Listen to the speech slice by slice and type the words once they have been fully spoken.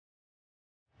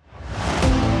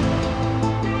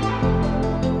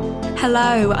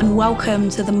Hello and welcome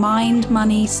to the Mind,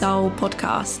 Money, Soul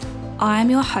podcast. I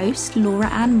am your host, Laura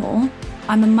Ann Moore.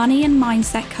 I'm a money and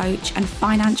mindset coach and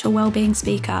financial wellbeing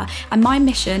speaker, and my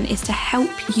mission is to help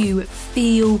you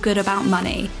feel good about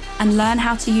money and learn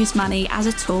how to use money as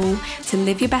a tool to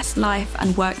live your best life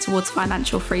and work towards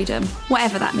financial freedom,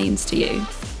 whatever that means to you.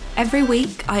 Every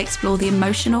week, I explore the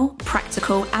emotional,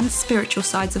 practical, and spiritual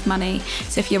sides of money.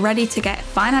 So if you're ready to get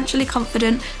financially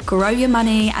confident, grow your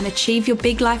money, and achieve your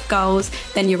big life goals,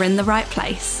 then you're in the right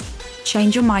place.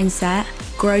 Change your mindset,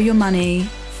 grow your money,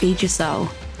 feed your soul.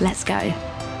 Let's go.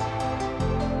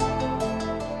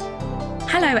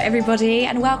 Hello, everybody,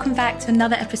 and welcome back to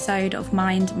another episode of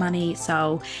Mind, Money,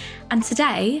 Soul. And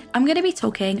today, I'm going to be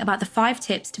talking about the 5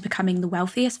 tips to becoming the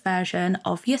wealthiest version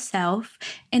of yourself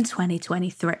in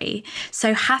 2023.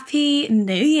 So happy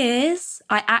New Year's.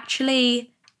 I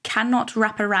actually cannot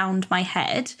wrap around my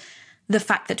head the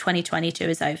fact that 2022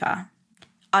 is over.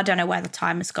 I don't know where the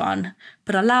time has gone,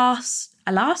 but alas,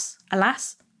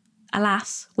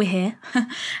 we're here.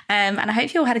 And I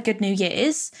hope you all had a good New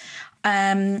Year's.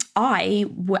 I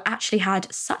actually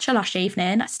had such a lush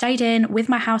evening. I stayed in with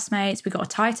my housemates. We got a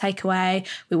Thai takeaway.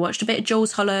 We watched a bit of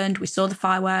Jules Holland. We saw the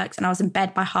fireworks, and I was in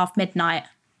bed by half midnight.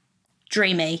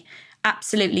 Dreamy.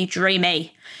 Absolutely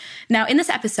dreamy. Now, in this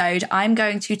episode, I'm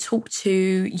going to talk to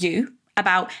you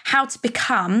about how to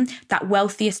become that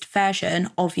wealthiest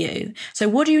version of you. So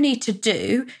what do you need to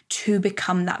do to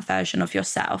become that version of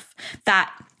yourself?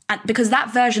 Because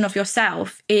that version of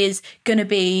yourself is going to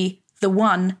be the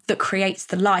one that creates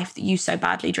the life that you so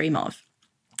badly dream of.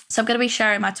 So I'm going to be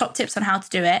sharing my top tips on how to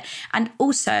do it, and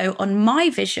also on my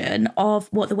vision of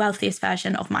what the wealthiest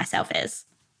version of myself is.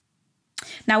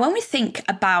 Now, when we think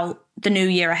about the new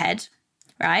year ahead,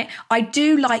 right, I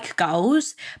do like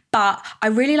goals, but I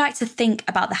really like to think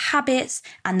about the habits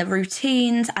and the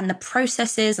routines and the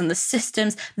processes and the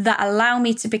systems that allow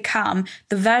me to become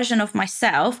the version of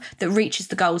myself that reaches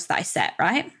the goals that I set,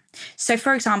 right? So,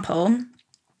 for example,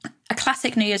 a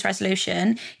classic New Year's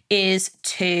resolution is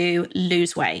to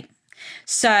lose weight.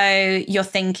 So you're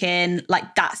thinking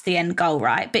like that's the end goal,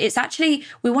 right? But it's actually,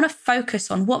 we want to focus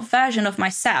on what version of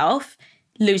myself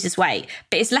loses weight.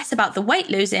 But it's less about the weight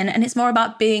losing and it's more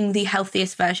about being the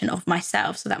healthiest version of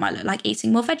myself. So that might look like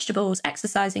eating more vegetables,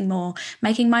 exercising more,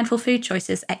 making mindful food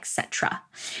choices, etc.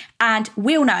 And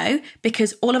we all know,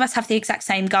 because all of us have the exact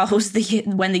same goals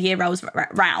when the year rolls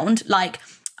round, like,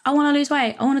 I want to lose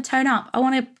weight, I want to tone up, I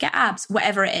want to get abs,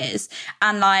 whatever it is.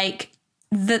 And like,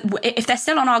 if they're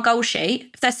still on our goal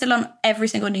sheet, if they're still on every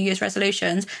single New Year's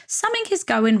resolutions, something is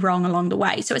going wrong along the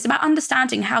way. So it's about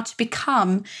understanding how to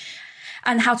become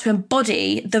and how to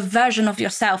embody the version of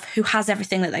yourself who has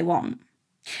everything that they want.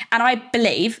 And I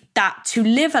believe that to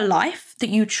live a life that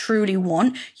you truly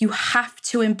want, you have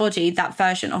to embody that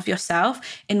version of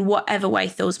yourself in whatever way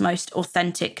feels most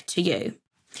authentic to you.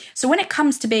 So when it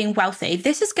comes to being wealthy,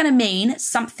 this is going to mean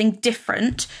something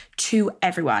different to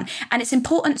everyone. And it's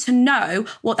important to know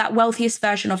what that wealthiest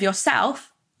version of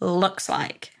yourself looks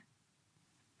like.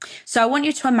 So I want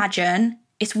you to imagine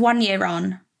it's 1 year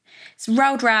on. It's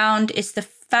rolled round. It's the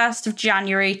 1st of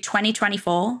January,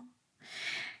 2024.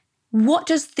 What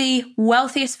does the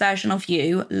wealthiest version of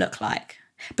you look like?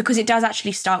 Because it does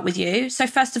actually start with you. So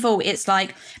first of all, it's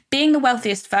like being the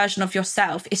wealthiest version of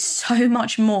yourself is so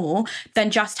much more than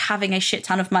just having a shit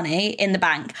ton of money in the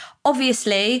bank.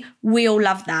 Obviously, we all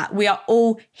love that. We are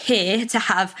all here to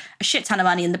have a shit ton of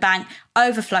money in the bank,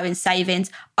 overflow in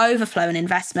savings, overflow in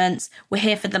investments. We're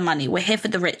here for the money. We're here for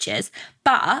the riches.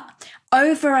 But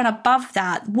over and above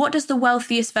that, what does the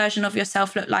wealthiest version of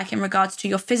yourself look like in regards to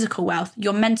your physical wealth,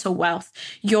 your mental wealth,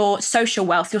 your social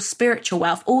wealth, your spiritual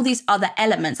wealth, all these other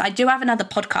elements? I do have another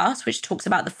podcast which talks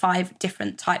about the 5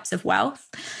 different types of wealth.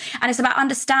 And it's about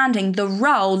understanding the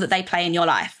role that they play in your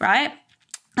life, right?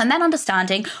 And then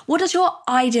understanding, what does your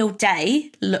ideal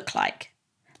day look like?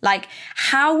 Like,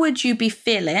 how would you be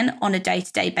feeling on a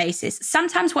day-to-day basis?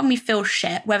 Sometimes when we feel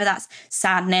shit, whether that's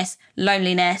sadness,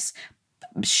 loneliness,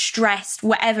 stressed,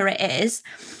 whatever it is,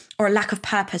 or a lack of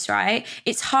purpose, right?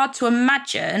 It's hard to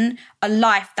imagine a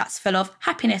life that's full of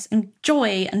happiness and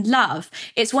joy and love.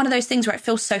 It's one of those things where it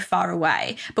feels so far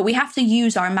away, but we have to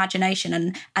use our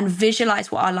imagination and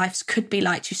visualize what our lives could be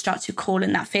like to start to call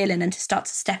in that feeling and to start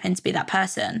to step in to be that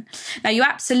person. Now, you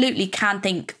absolutely can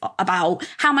think about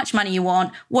how much money you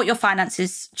want, what your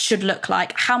finances should look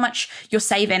like, how much you're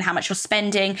saving, how much you're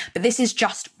spending, but this is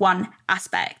just one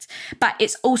aspect. But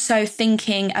it's also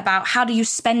thinking about, how do you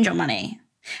spend your money?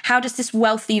 How does this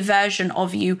wealthy version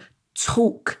of you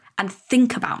talk and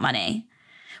think about money?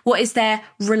 What is their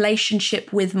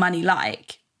relationship with money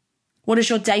like? What does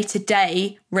your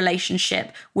day-to-day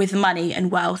relationship with money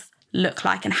and wealth look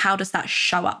like, and how does that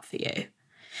show up for you?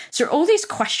 So all these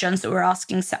questions that we're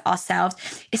asking ourselves,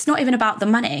 it's not even about the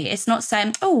money. It's not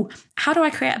saying, oh, how do I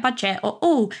create a budget? Or,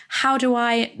 oh, how do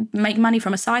I make money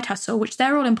from a side hustle? Which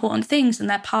they're all important things and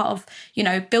they're part of,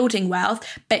 building wealth.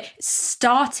 But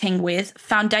starting with,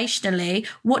 foundationally,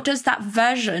 what does that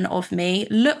version of me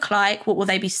look like? What will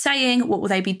they be saying? What will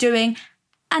they be doing?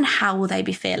 And how will they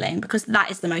be feeling? Because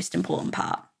that is the most important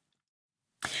part.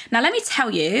 Now, let me tell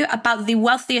you about the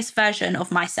wealthiest version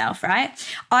of myself, right?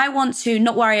 I want to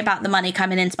not worry about the money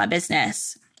coming into my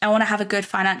business. I want to have a good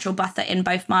financial buffer in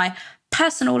both my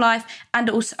personal life and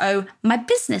also my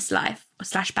business life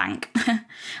 / bank.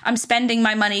 I'm spending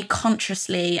my money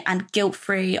consciously and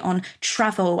guilt-free on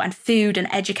travel and food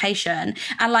and education.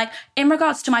 And in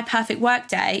regards to my perfect work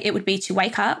day, it would be to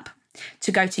wake up,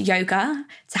 to go to yoga,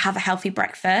 to have a healthy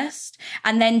breakfast,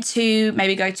 and then to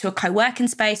maybe go to a co-working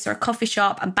space or a coffee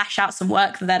shop and bash out some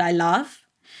work that I love.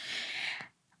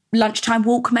 Lunchtime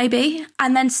walk maybe,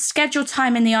 and then schedule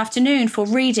time in the afternoon for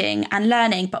reading and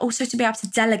learning, but also to be able to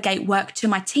delegate work to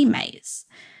my teammates.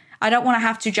 I don't want to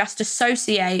have to just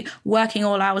associate working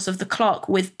all hours of the clock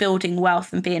with building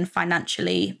wealth and being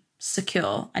financially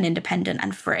secure and independent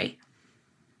and free.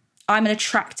 I'm an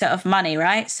attractor of money,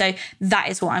 right? So that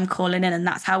is what I'm calling in, and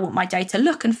that's how I want my day to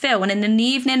look and feel. And in the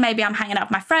evening, maybe I'm hanging out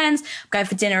with my friends, going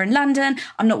for dinner in London.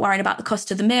 I'm not worrying about the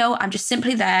cost of the meal. I'm just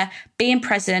simply there, being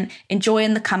present,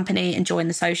 enjoying the company, enjoying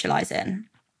the socializing.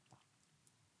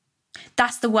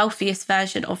 That's the wealthiest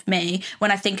version of me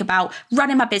when I think about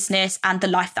running my business and the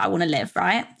life that I want to live,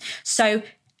 right? So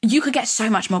you could get so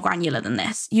much more granular than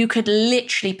this. You could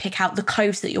literally pick out the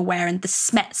clothes that you're wearing, the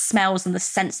smells and the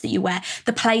scents that you wear,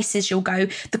 the places you'll go,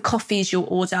 the coffees you'll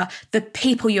order, the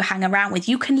people you hang around with.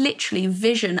 You can literally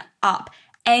vision up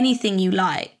anything you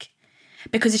like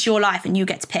because it's your life and you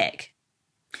get to pick.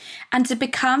 And to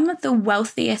become the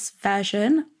wealthiest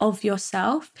version of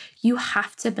yourself, you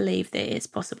have to believe that it is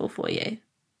possible for you.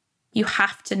 You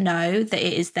have to know that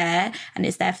it is there and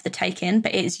it's there for the taking,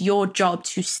 but it is your job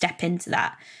to step into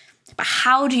that. But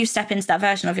how do you step into that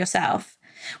version of yourself?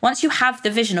 Once you have the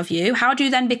vision of you, how do you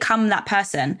then become that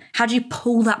person? How do you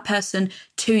pull that person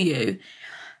to you?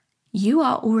 You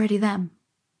are already them.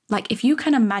 If you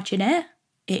can imagine it,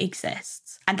 it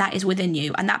exists. And that is within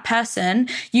you. And that person,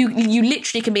 you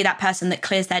literally can be that person that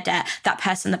clears their debt, that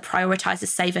person that prioritizes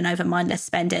saving over mindless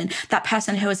spending, that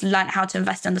person who has learned how to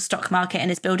invest in the stock market and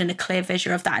is building a clear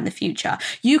vision of that in the future.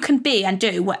 You can be and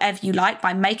do whatever you like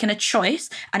by making a choice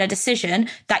and a decision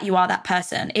that you are that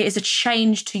person. It is a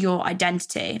change to your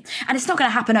identity. And it's not going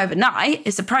to happen overnight.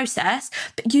 It's a process,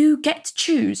 but you get to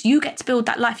choose. You get to build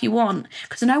that life you want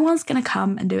because no one's going to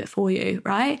come and do it for you,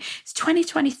 right? It's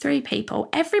 2023, people.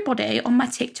 Everybody on my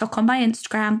TikTok, on my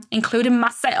Instagram, including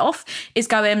myself, is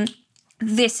going,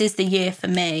 this is the year for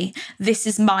me. This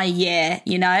is my year,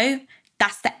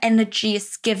 That's the energy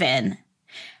it's given.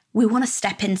 We want to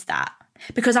step into that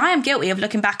because I am guilty of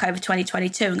looking back over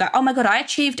 2022 and go, oh my God, I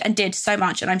achieved and did so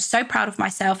much and I'm so proud of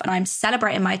myself and I'm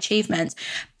celebrating my achievements.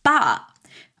 But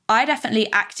I definitely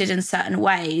acted in certain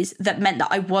ways that meant that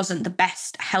I wasn't the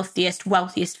best, healthiest,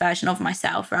 wealthiest version of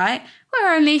myself, right?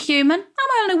 We're only human.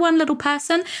 I'm only one little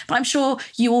person, but I'm sure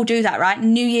you all do that, right?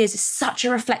 New Year's is such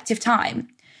a reflective time.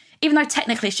 Even though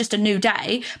technically it's just a new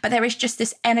day, but there is just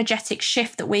this energetic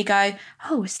shift that we go,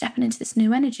 oh, we're stepping into this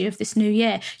new energy of this new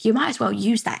year. You might as well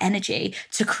use that energy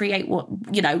to create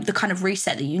the kind of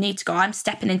reset that you need to go. I'm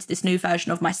stepping into this new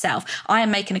version of myself. I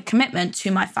am making a commitment to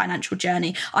my financial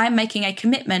journey. I am making a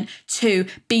commitment to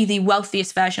be the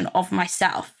wealthiest version of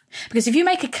myself. Because if you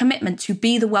make a commitment to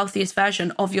be the wealthiest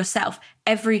version of yourself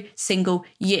every single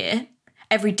year,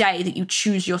 every day that you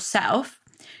choose yourself,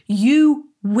 you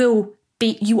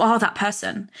are that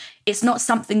person. It's not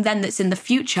something then that's in the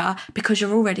future because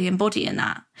you're already embodying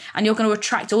that. And you're going to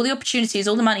attract all the opportunities,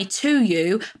 all the money to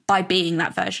you by being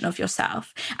that version of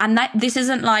yourself. And this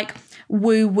isn't like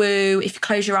woo-woo, if you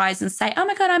close your eyes and say, oh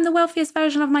my God, I'm the wealthiest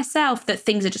version of myself, that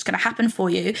things are just going to happen for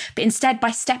you. But instead,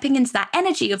 by stepping into that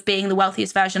energy of being the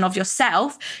wealthiest version of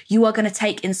yourself, you are going to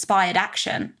take inspired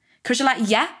action. Because you're like,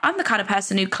 yeah, I'm the kind of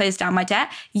person who clears down my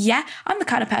debt. Yeah, I'm the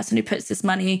kind of person who puts this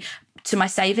money to my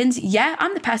savings. Yeah,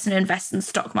 I'm the person who invests in the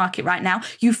stock market right now.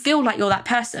 You feel like you're that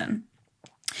person.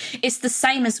 It's the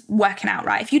same as working out,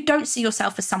 right? If you don't see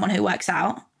yourself as someone who works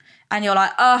out and you're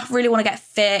like, oh, I really want to get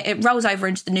fit, it rolls over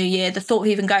into the new year. The thought of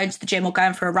even going to the gym or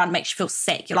going for a run makes you feel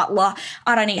sick. You're like, well,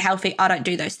 I don't eat healthy. I don't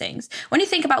do those things. When you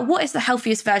think about what is the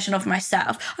healthiest version of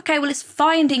myself, okay, well, it's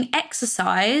finding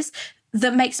exercise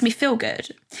that makes me feel good.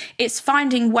 It's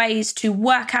finding ways to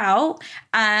work out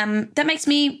that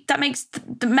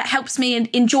helps me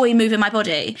enjoy moving my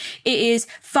body. It is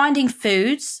finding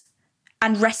foods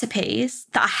and recipes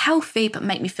that are healthy but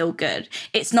make me feel good.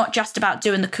 It's not just about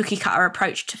doing the cookie cutter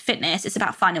approach to fitness. It's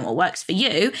about finding what works for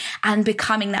you and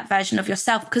becoming that version of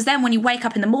yourself. Because then when you wake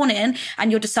up in the morning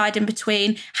and you're deciding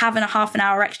between having a half an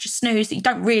hour extra snooze that you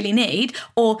don't really need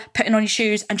or putting on your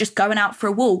shoes and just going out for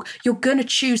a walk, you're going to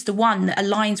choose the one that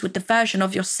aligns with the version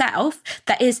of yourself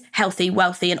that is healthy,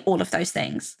 wealthy, and all of those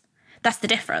things. That's the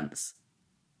difference.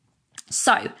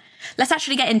 So let's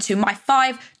actually get into my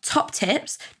 5 top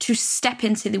tips to step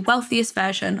into the wealthiest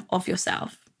version of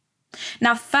yourself.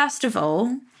 Now, first of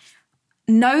all,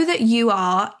 know that you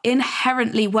are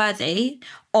inherently worthy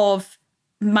of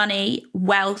money,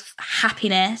 wealth,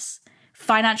 happiness,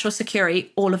 financial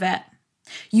security, all of it.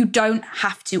 You don't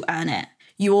have to earn it.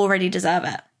 You already deserve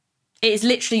it. It is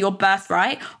literally your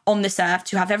birthright on this earth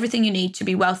to have everything you need to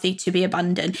be wealthy, to be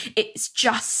abundant. It's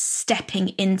just stepping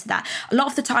into that. A lot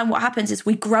of the time what happens is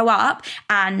we grow up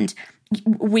and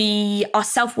our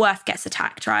self-worth gets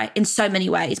attacked, right? In so many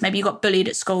ways. Maybe you got bullied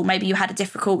at school. Maybe you had a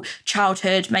difficult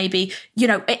childhood. Maybe,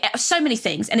 so many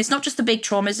things. And it's not just the big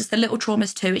traumas, it's the little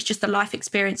traumas too. It's just the life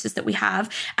experiences that we have.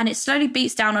 And it slowly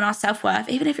beats down on our self-worth,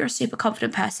 even if you're a super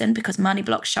confident person, because money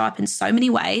blocks show up in so many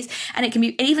ways. And it can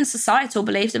be even societal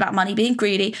beliefs about money being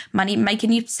greedy, money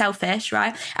making you selfish,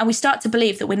 right? And we start to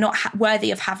believe that we're not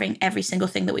worthy of having every single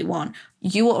thing that we want.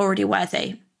 You are already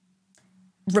worthy.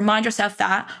 Remind yourself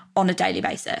that on a daily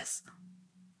basis.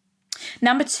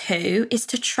 Number 2 is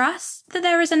to trust that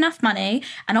there is enough money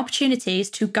and opportunities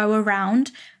to go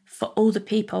around for all the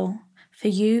people, for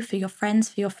you, for your friends,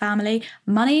 for your family.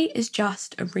 Money is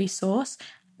just a resource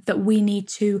that we need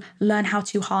to learn how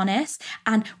to harness.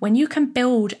 And when you can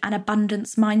build an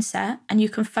abundance mindset and you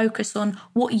can focus on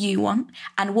what you want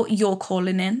and what you're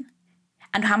calling in,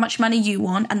 and how much money you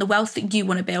want and the wealth that you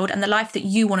want to build and the life that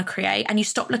you want to create. And you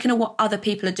stop looking at what other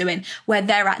people are doing, where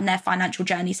they're at in their financial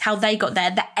journeys, how they got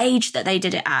there, the age that they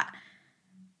did it at.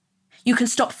 You can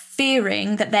stop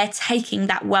fearing that they're taking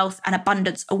that wealth and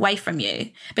abundance away from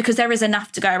you, because there is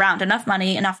enough to go around, enough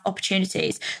money, enough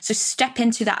opportunities. So step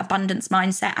into that abundance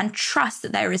mindset and trust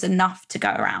that there is enough to go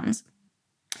around.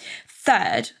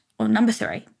 Third, or number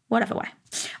 3, whatever way,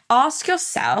 ask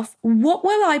yourself, what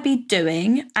will I be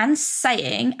doing and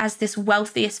saying as this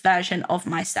wealthiest version of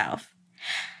myself?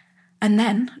 And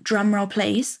then, drum roll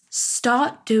please,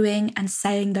 start doing and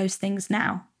saying those things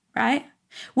now, right?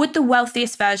 Would the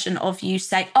wealthiest version of you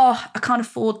say, oh, I can't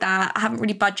afford that, I haven't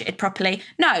really budgeted properly?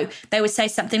 No, they would say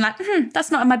something like,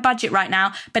 that's not in my budget right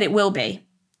now, but it will be.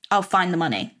 I'll find the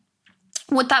money.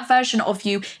 Would that version of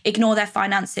you ignore their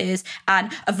finances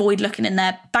and avoid looking in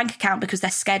their bank account because they're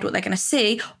scared what they're going to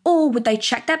see? Or would they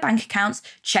check their bank accounts,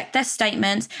 check their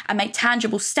statements, and make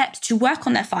tangible steps to work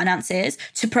on their finances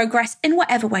to progress in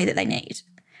whatever way that they need?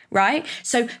 Right?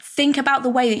 So think about the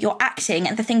way that you're acting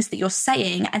and the things that you're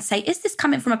saying and say, is this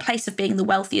coming from a place of being the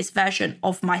wealthiest version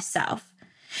of myself?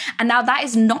 And now that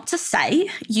is not to say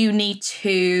you need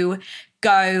to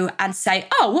go and say,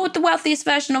 oh, what would the wealthiest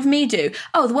version of me do?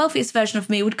 Oh, the wealthiest version of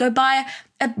me would go buy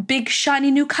a big shiny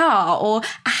new car or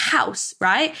a house,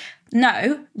 right?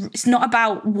 No, it's not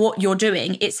about what you're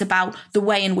doing. It's about the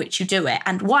way in which you do it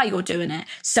and why you're doing it.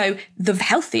 So the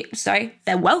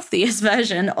wealthiest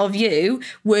version of you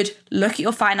would look at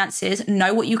your finances,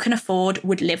 know what you can afford,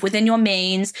 would live within your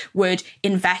means, would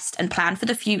invest and plan for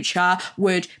the future,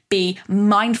 would be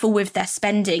mindful with their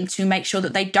spending to make sure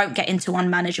that they don't get into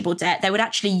unmanageable debt. They would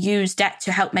actually use debt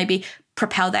to help maybe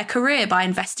propel their career by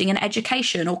investing in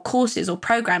education or courses or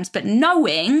programs, but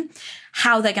knowing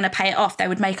how they're going to pay it off, they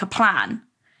would make a plan.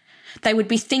 They would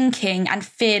be thinking and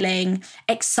feeling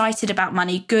excited about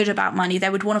money, good about money. They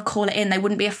would want to call it in. They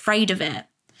wouldn't be afraid of it.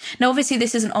 Now, obviously,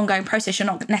 this is an ongoing process. You're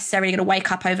not necessarily going to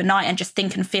wake up overnight and just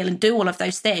think and feel and do all of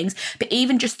those things. But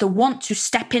even just the want to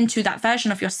step into that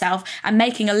version of yourself and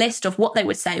making a list of what they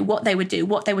would say, what they would do,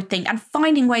 what they would think, and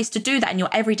finding ways to do that in your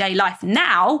everyday life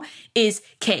now is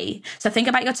key. So think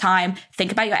about your time,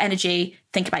 think about your energy,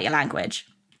 think about your language.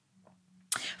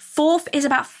 Fourth is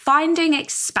about finding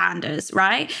expanders,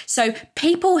 right? So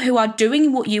people who are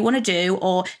doing what you want to do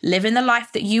or living the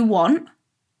life that you want.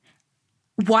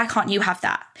 Why can't you have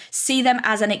that? See them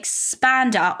as an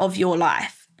expander of your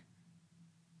life.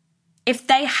 If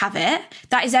they have it,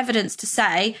 that is evidence to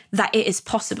say that it is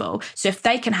possible. So if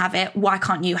they can have it, why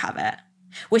can't you have it?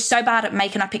 We're so bad at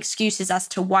making up excuses as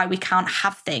to why we can't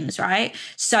have things, right?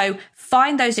 So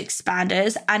find those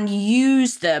expanders and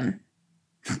use them.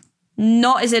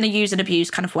 Not as in a use and abuse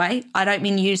kind of way. I don't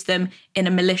mean use them in a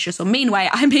malicious or mean way.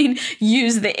 I mean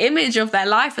use the image of their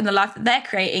life and the life that they're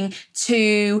creating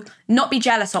to not be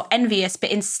jealous or envious,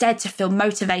 but instead to feel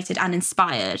motivated and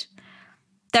inspired.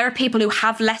 There are people who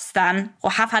have less than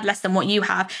or have had less than what you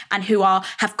have and who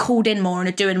have called in more and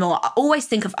are doing more. I always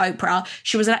think of Oprah.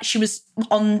 She was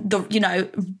on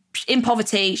the, in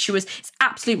poverty. It's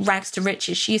absolute rags to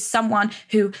riches. She is someone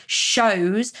who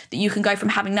shows that you can go from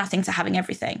having nothing to having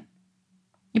everything.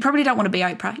 You probably don't want to be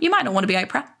Oprah. You might not want to be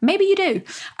Oprah. Maybe you do.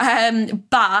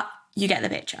 But you get the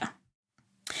picture.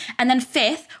 And then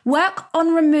 5th, work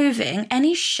on removing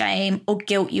any shame or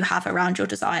guilt you have around your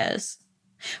desires.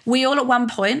 We all at one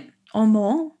point or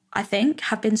more, I think,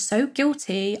 have been so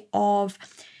guilty of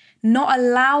not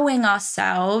allowing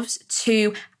ourselves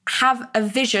to have a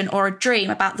vision or a dream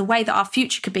about the way that our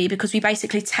future could be, because we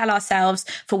basically tell ourselves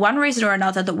for one reason or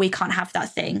another that we can't have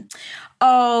that thing.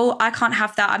 Oh, I can't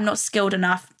have that. I'm not skilled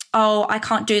enough. Oh, I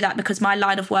can't do that because my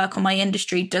line of work or my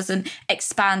industry doesn't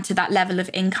expand to that level of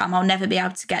income. I'll never be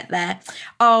able to get there.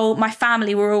 Oh, my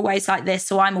family were always like this,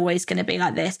 so I'm always going to be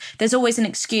like this. There's always an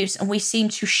excuse, and we seem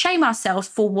to shame ourselves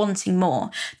for wanting more.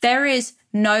 There is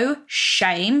no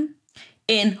shame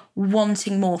in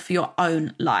wanting more for your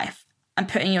own life and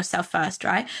putting yourself first,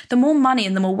 right? The more money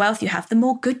and the more wealth you have, the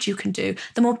more good you can do,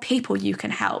 the more people you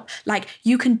can help. Like,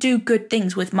 you can do good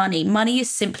things with money. Money is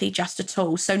simply just a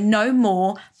tool. So no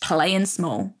more playing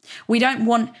small. We don't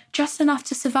want just enough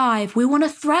to survive. We want to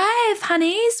thrive,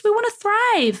 honeys. We want to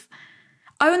thrive.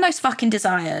 Own those fucking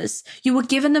desires. You were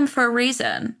given them for a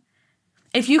reason.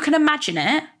 If you can imagine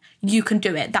it, you can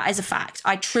do it. That is a fact.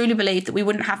 I truly believe that we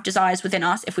wouldn't have desires within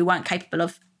us if we weren't capable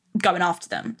of going after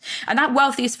them. And that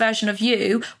wealthiest version of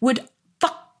you would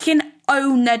fucking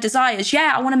own their desires.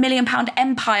 Yeah, I want £1 million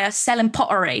empire selling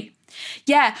pottery.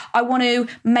 Yeah, I want to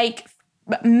make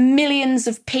millions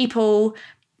of people,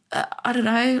 I don't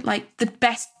know, like the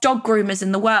best dog groomers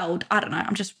in the world. I don't know,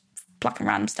 I'm just plucking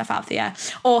random stuff out of the air.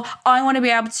 Or I want to be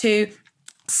able to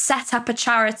set up a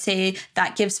charity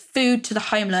that gives food to the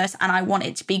homeless, and I want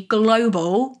it to be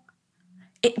global.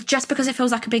 Just because it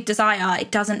feels like a big desire,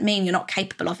 it doesn't mean you're not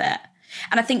capable of it.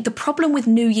 And I think the problem with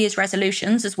New Year's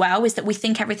resolutions as well is that we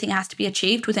think everything has to be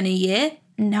achieved within a year.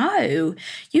 No,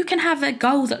 you can have a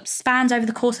goal that spans over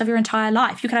the course of your entire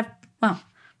life. You can have, well,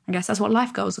 I guess that's what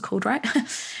life goals are called, right?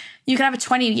 You can have a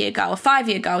 20-year goal, a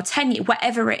 5-year goal, 10-year,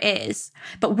 whatever it is.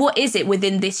 But what is it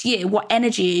within this year? What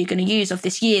energy are you going to use of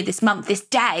this year, this month, this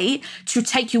day to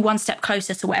take you one step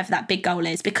closer to whatever that big goal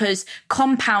is? Because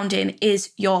compounding is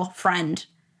your friend.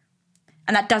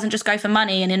 And that doesn't just go for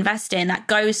money and investing, that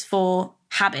goes for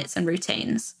habits and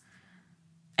routines.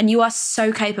 And you are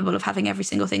so capable of having every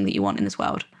single thing that you want in this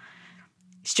world.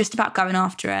 It's just about going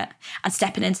after it and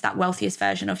stepping into that wealthiest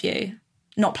version of you.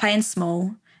 Not playing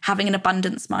small, having an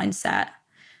abundance mindset,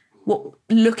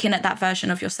 looking at that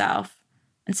version of yourself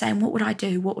and saying, what would I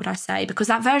do? What would I say? Because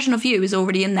that version of you is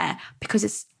already in there, because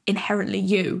it's inherently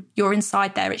you. You're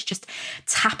inside there. It's just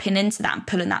tapping into that and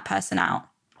pulling that person out.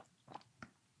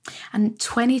 And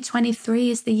 2023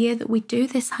 is the year that we do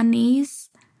this, honeys.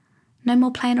 No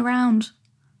more playing around.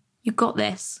 You got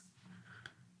this.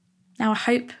 Now, I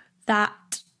hope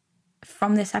that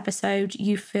from this episode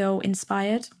you feel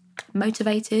inspired,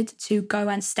 motivated to go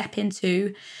and step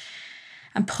into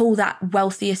and pull that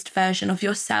wealthiest version of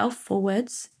yourself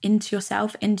forwards into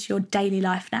yourself, into your daily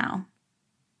life now.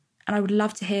 And I would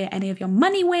love to hear any of your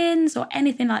money wins or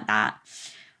anything like that.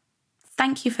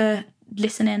 Thank you for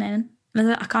listening in.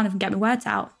 I can't even get my words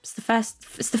out. It's the first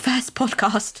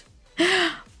podcast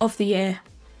of the year.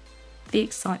 The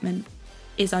excitement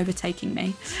is overtaking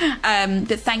me.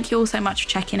 But thank you all so much for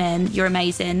checking in. You're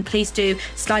amazing. Please do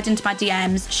slide into my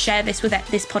DMs, share this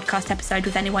podcast episode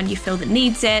with anyone you feel that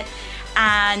needs it.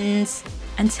 And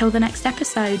until the next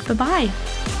episode,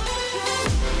 bye-bye.